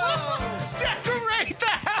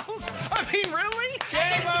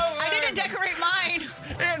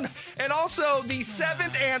 Also, the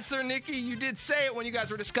seventh answer, Nikki, you did say it when you guys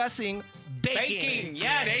were discussing baking.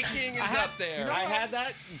 Yes. Baking is up there. I had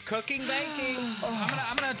that. Cooking, baking.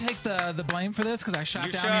 I'm gonna take the blame for this because I shot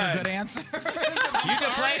You down should. your good answer. You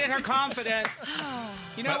deflated her confidence.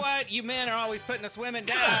 You know what? You men are always putting us women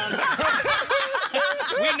down.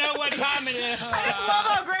 We know what time it is. I just love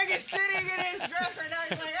how Greg is sitting in his dress right now.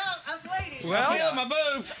 He's like, oh, us ladies. Well, I'm feeling my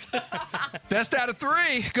boobs. Best out of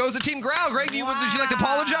 3 goes to Team Growl. Greg, did you like to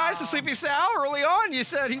apologize to Sleepy Sal early on? You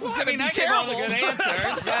said he was going to be I gave terrible. all the good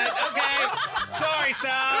answers, but okay. Sorry,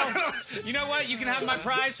 Sal. You know what? You can have my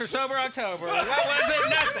prize for Sober October. What was it?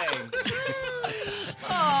 Nothing.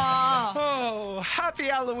 Oh, happy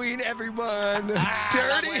Halloween, everyone.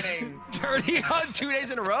 Dirty on 2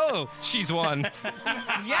 days in a row. She's won.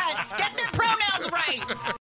 Yes, get their pronouns right.